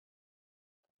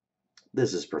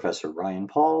This is Professor Ryan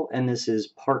Paul, and this is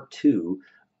part 2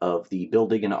 of the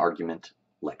Building an Argument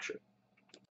lecture.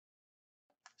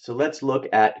 So let's look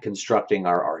at constructing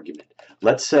our argument.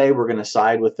 Let's say we're going to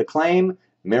side with the claim,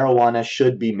 marijuana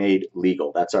should be made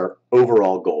legal. That's our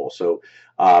overall goal. So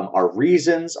our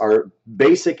reasons, our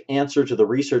basic answer to the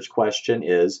research question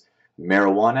is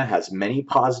marijuana has many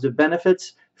positive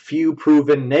benefits, few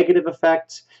proven negative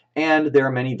effects, and there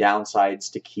are many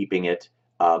downsides to keeping it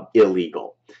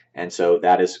illegal. And so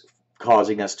that is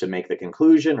causing us to make the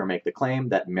conclusion or make the claim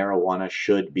that marijuana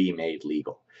should be made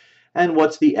legal. And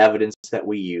what's the evidence that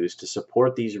we use to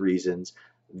support these reasons?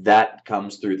 That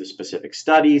comes through the specific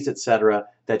studies, etc.,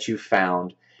 that you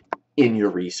found in your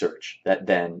research that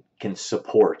then can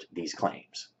support these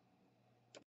claims.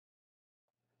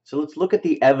 So let's look at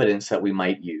the evidence that we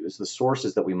might use, the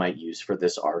sources that we might use for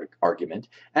this argument,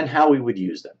 and how we would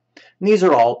use them. And these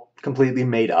are all completely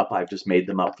made up. I've just made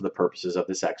them up for the purposes of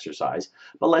this exercise.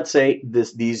 But let's say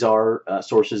these are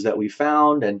sources that we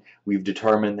found, and we've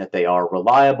determined that they are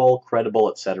reliable, credible,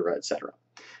 etc., etc.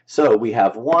 So we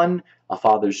have one, A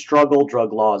Father's Struggle,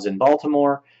 Drug Laws in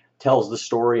Baltimore, tells the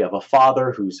story of a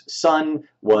father whose son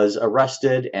was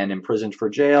arrested and imprisoned for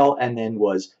jail and then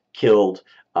was killed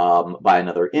by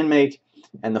another inmate,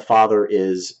 and the father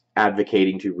is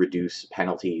advocating to reduce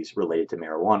penalties related to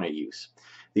marijuana use.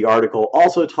 The article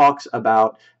also talks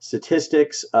about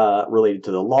statistics related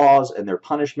to the laws and their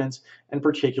punishments, and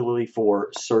particularly for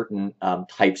certain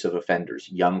types of offenders.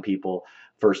 Young people,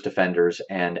 first offenders,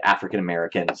 and African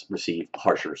Americans receive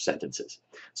harsher sentences.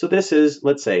 So this is,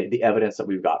 let's say, the evidence that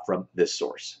we've got from this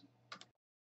source.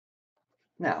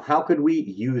 Now, how could we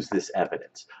use this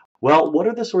evidence? Well, what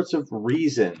are the sorts of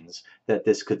reasons that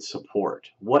this could support?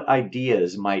 What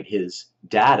ideas might his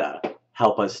data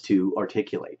help us to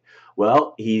articulate?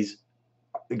 Well, he's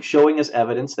showing us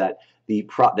evidence that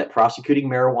that prosecuting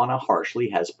marijuana harshly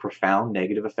has profound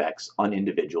negative effects on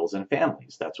individuals and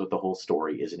families. That's what the whole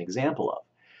story is an example of.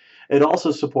 It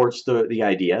also supports the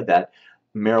idea that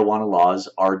marijuana laws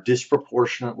are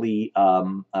disproportionately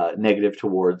negative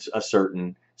towards a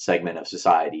certain segment of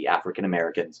society, African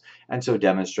Americans, and so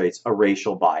demonstrates a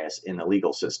racial bias in the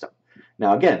legal system.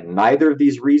 Now again, neither of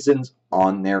these reasons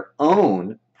on their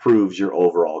own proves your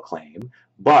overall claim,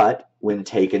 but when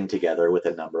taken together with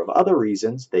a number of other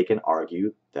reasons, they can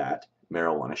argue that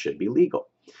marijuana should be legal.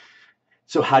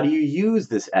 So how do you use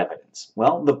this evidence?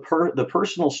 Well, the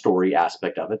personal story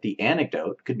aspect of it, the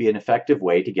anecdote, could be an effective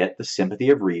way to get the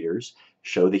sympathy of readers,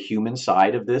 show the human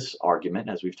side of this argument,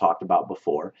 as we've talked about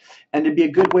before, and it'd be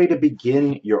a good way to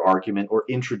begin your argument or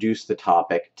introduce the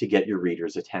topic to get your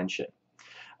readers' attention.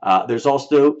 There's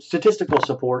also statistical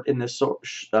support in this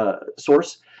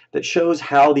source that shows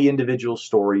how the individual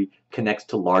story connects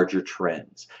to larger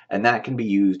trends. And that can be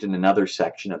used in another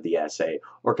section of the essay,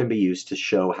 or can be used to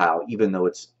show how, even though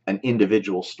it's an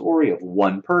individual story of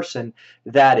one person,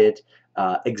 that it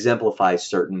exemplifies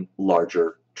certain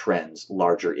larger trends,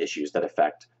 larger issues that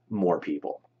affect more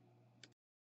people.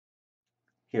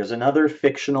 Here's another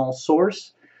fictional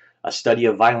source. A study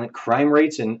of violent crime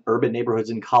rates in urban neighborhoods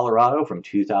in Colorado from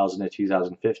 2000 to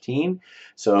 2015.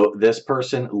 So this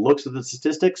person looks at the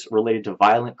statistics related to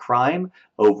violent crime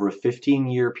over a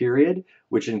 15-year period,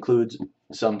 which includes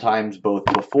sometimes both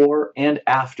before and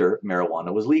after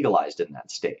marijuana was legalized in that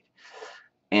state.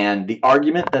 And the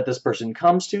argument that this person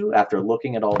comes to after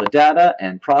looking at all the data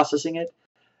and processing it,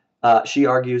 she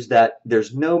argues that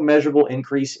there's no measurable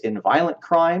increase in violent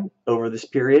crime over this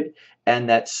period, and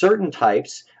that certain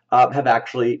types have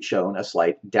actually shown a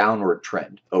slight downward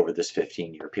trend over this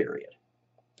 15-year period.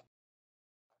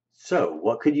 So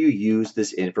what could you use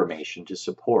this information to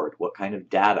support? What kind of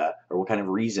data or what kind of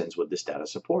reasons would this data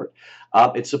support?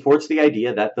 It supports the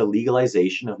idea that the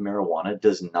legalization of marijuana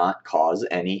does not cause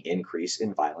any increase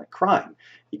in violent crime.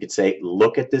 You could say,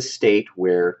 look at this state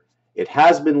where it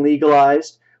has been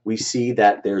legalized. We see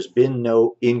that there's been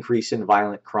no increase in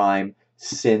violent crime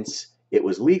since it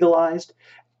was legalized.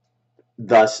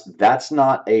 Thus, that's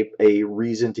not a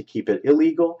reason to keep it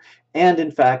illegal. And in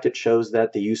fact, it shows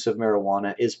that the use of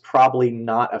marijuana is probably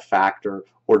not a factor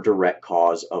or direct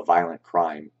cause of violent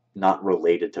crime, not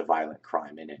related to violent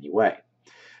crime in any way.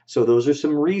 So those are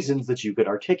some reasons that you could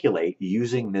articulate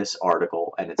using this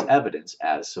article and its evidence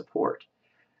as support.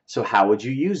 So how would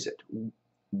you use it?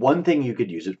 One thing you could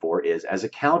use it for is as a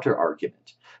counter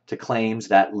argument to claims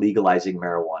that legalizing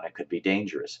marijuana could be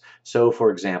dangerous. So for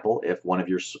example, if one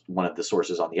of the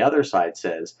sources on the other side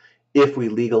says, if we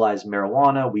legalize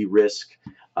marijuana, we risk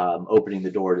opening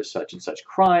the door to such and such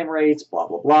crime rates, blah,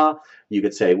 blah, blah. You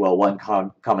could say, well, one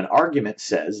common argument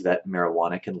says that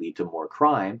marijuana can lead to more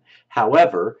crime.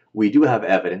 However, we do have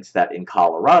evidence that in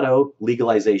Colorado,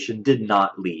 legalization did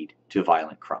not lead to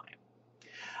violent crime.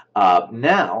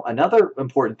 Now, another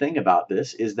important thing about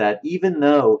this is that even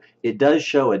though it does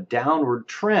show a downward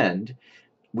trend,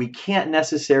 we can't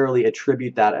necessarily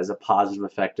attribute that as a positive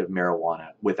effect of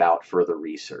marijuana without further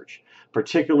research,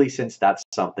 particularly since that's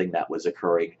something that was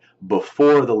occurring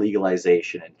before the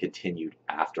legalization and continued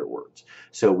afterwards.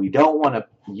 So we don't want to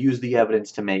use the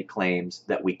evidence to make claims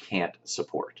that we can't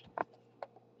support.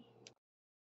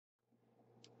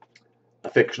 A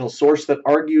fictional source that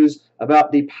argues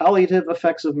about the palliative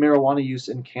effects of marijuana use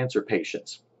in cancer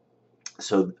patients.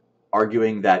 So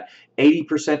arguing that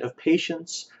 80% of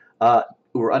patients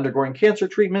who are undergoing cancer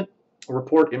treatment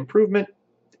report improvement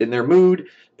in their mood,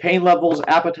 pain levels,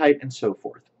 appetite, and so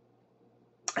forth.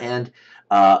 And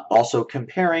also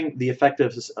comparing the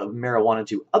effectiveness of marijuana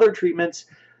to other treatments.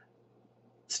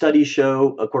 Studies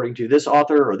show, according to this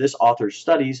author or this author's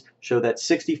studies, show that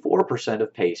 64%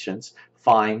 of patients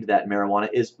find that marijuana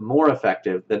is more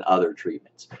effective than other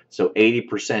treatments. So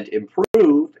 80%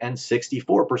 improve and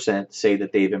 64% say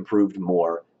that they've improved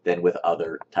more than with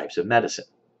other types of medicine.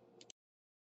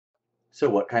 So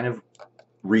what kind of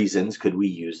reasons could we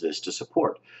use this to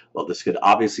support? Well, this could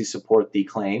obviously support the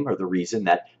claim or the reason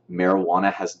that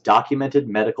marijuana has documented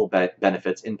medical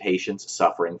benefits in patients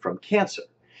suffering from cancer.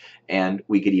 And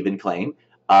we could even claim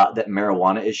that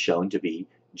marijuana is shown to be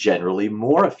generally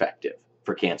more effective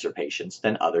for cancer patients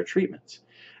than other treatments.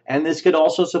 And this could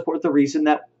also support the reason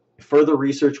that further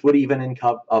research would even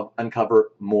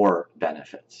uncover more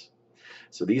benefits.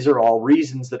 So these are all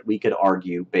reasons that we could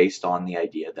argue based on the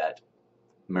idea that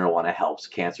marijuana helps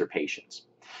cancer patients.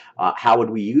 How would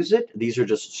we use it? These are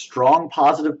just strong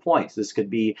positive points. This could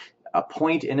be a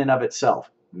point in and of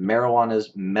itself.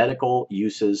 Marijuana's medical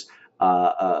uses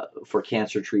for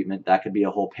cancer treatment. That could be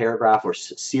a whole paragraph or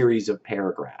series of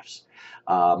paragraphs.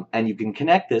 And you can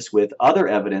connect this with other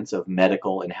evidence of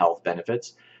medical and health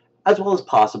benefits, as well as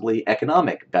possibly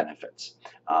economic benefits,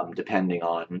 depending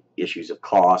on issues of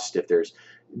cost, if there's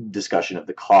discussion of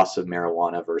the costs of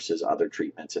marijuana versus other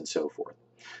treatments and so forth.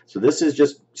 So this is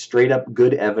just straight up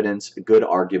good evidence, a good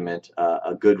argument,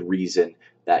 a good reason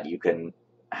that you can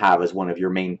have as one of your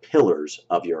main pillars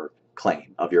of your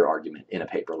claim, of your argument in a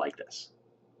paper like this.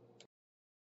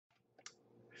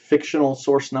 Fictional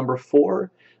source number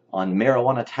 4 on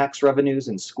marijuana tax revenues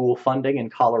and school funding in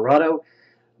Colorado.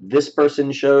 This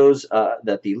person shows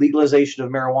that the legalization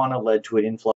of marijuana led to an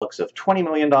influx of $20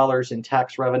 million in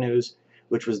tax revenues,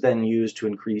 which was then used to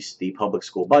increase the public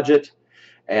school budget.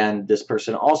 And this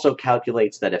person also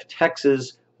calculates that if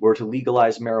Texas were to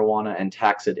legalize marijuana and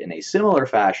tax it in a similar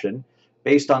fashion,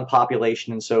 based on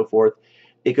population and so forth,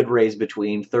 it could raise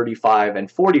between $35 and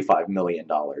 $45 million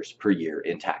per year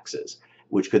in taxes,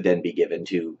 which could then be given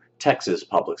to Texas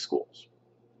public schools.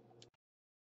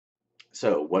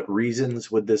 So what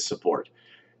reasons would this support?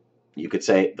 You could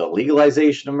say the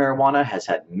legalization of marijuana has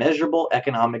had measurable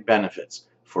economic benefits.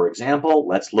 For example,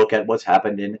 let's look at what's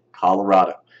happened in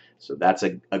Colorado. So that's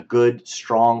a good,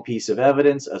 strong piece of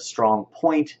evidence, a strong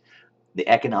point, the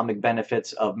economic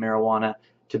benefits of marijuana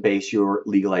to base your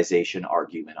legalization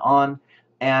argument on.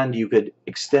 And you could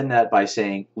extend that by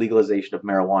saying legalization of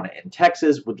marijuana in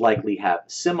Texas would likely have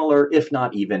similar, if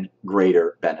not even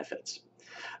greater, benefits.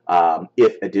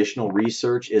 If additional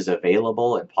research is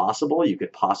available and possible, you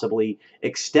could possibly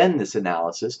extend this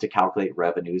analysis to calculate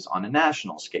revenues on a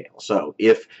national scale. So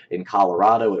if in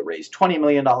Colorado it raised $20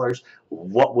 million,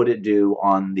 what would it do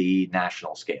on the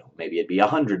national scale? Maybe it'd be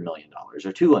 $100 million or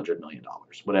 $200 million,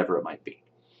 whatever it might be.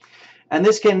 And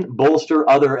this can bolster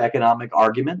other economic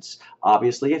arguments.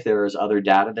 Obviously, if there is other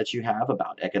data that you have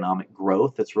about economic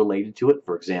growth that's related to it,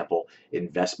 for example,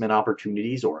 investment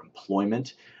opportunities or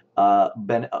employment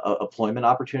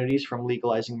opportunities from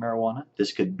legalizing marijuana,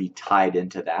 this could be tied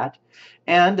into that.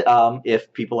 And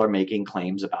if people are making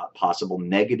claims about possible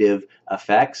negative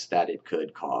effects, that it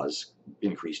could cause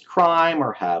increased crime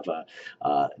or have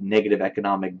a negative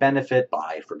economic benefit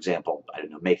by, for example, I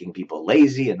don't know, making people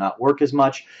lazy and not work as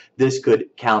much, this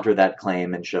could counter that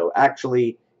claim and show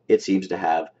actually it seems to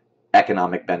have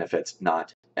economic benefits,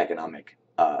 not economic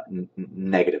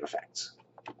negative effects.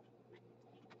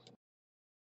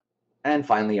 And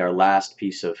finally, our last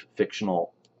piece of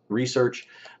fictional research,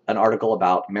 an article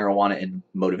about marijuana and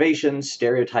motivation,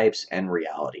 stereotypes, and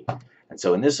reality. And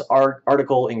so in this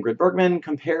article, Ingrid Bergman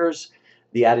compares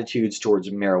the attitudes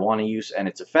towards marijuana use and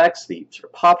its effects, the sort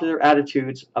of popular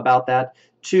attitudes about that,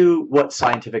 to what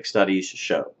scientific studies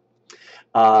show.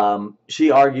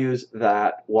 She argues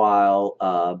that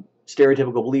while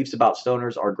stereotypical beliefs about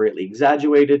stoners are greatly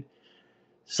exaggerated,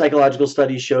 psychological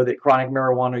studies show that chronic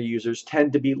marijuana users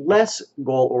tend to be less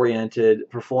goal-oriented,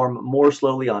 perform more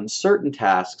slowly on certain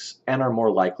tasks, and are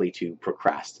more likely to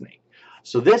procrastinate.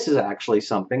 So this is actually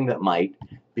something that might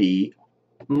be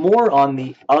more on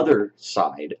the other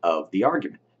side of the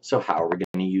argument. So how are we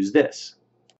going to use this?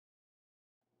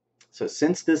 So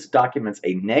since this documents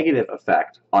a negative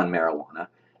effect on marijuana,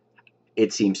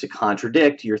 it seems to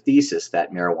contradict your thesis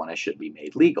that marijuana should be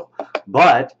made legal.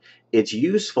 But it's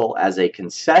useful as a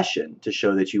concession to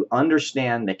show that you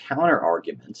understand the counter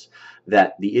arguments,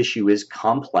 that the issue is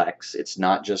complex, it's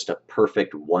not just a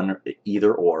perfect one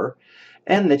either or,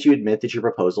 and that you admit that your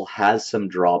proposal has some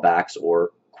drawbacks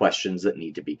or questions that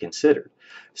need to be considered.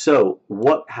 So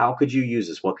how could you use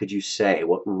this? What could you say?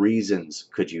 What reasons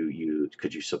could you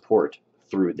support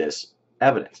through this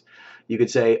evidence? You could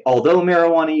say, although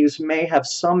marijuana use may have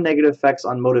some negative effects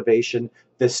on motivation,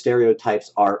 the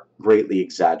stereotypes are greatly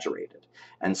exaggerated.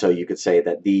 And so you could say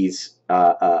that these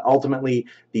ultimately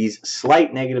these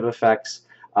slight negative effects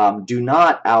do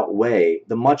not outweigh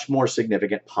the much more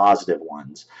significant positive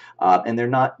ones, and they're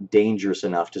not dangerous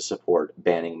enough to support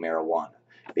banning marijuana,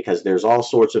 because there's all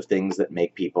sorts of things that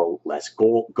make people less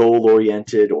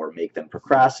goal-oriented or make them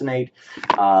procrastinate.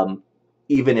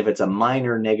 Even if it's a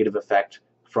minor negative effect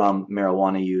from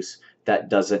marijuana use, that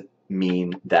doesn't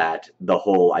mean that the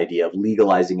whole idea of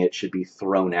legalizing it should be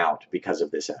thrown out because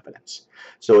of this evidence.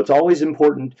 So it's always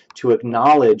important to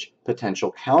acknowledge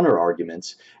potential counter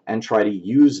arguments and try to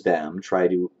use them, try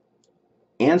to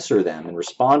answer them and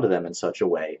respond to them in such a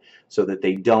way so that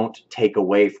they don't take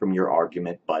away from your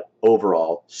argument but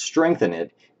overall strengthen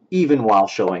it, even while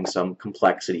showing some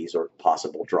complexities or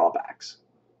possible drawbacks.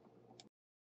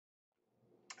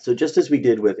 So just as we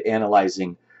did with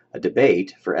analyzing a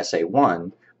debate for Essay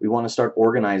 1, we want to start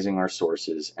organizing our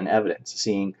sources and evidence,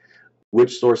 seeing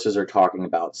which sources are talking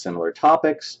about similar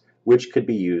topics, which could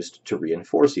be used to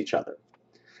reinforce each other.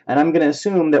 And I'm going to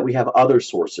assume that we have other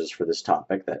sources for this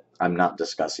topic that I'm not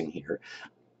discussing here.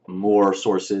 More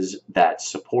sources that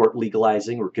support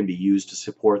legalizing or can be used to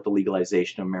support the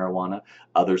legalization of marijuana,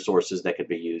 other sources that could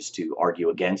be used to argue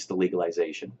against the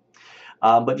legalization.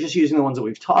 But just using the ones that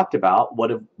we've talked about,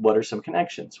 what are some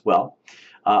connections? Well,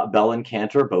 Bell and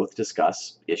Cantor both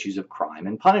discuss issues of crime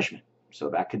and punishment. So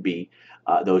that could be,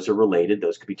 those are related,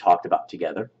 those could be talked about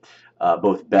together.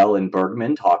 Both Bell and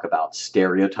Bergman talk about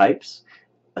stereotypes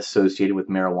associated with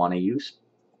marijuana use.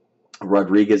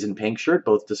 Rodriguez and Pinkshirt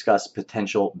both discuss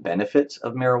potential benefits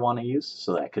of marijuana use,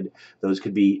 so those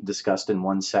could be discussed in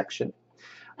one section.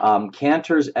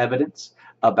 Cantor's evidence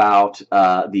about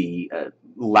the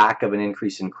lack of an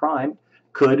increase in crime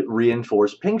could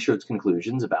reinforce Pinkshirt's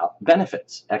conclusions about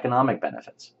benefits, economic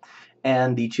benefits.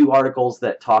 And the two articles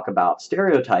that talk about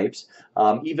stereotypes,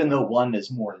 even though one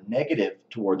is more negative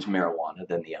towards marijuana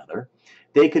than the other,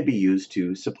 they could be used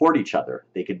to support each other.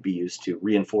 They could be used to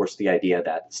reinforce the idea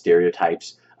that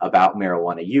stereotypes about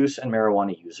marijuana use and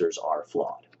marijuana users are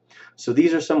flawed. So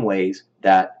these are some ways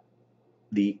that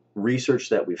the research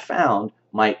that we found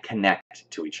might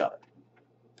connect to each other.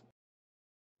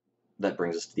 That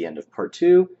brings us to the end of part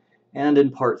 2. And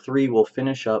in part 3, we'll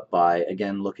finish up by,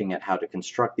 again, looking at how to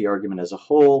construct the argument as a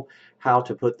whole, how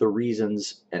to put the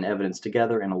reasons and evidence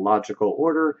together in a logical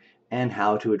order, and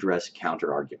how to address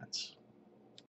counter-arguments.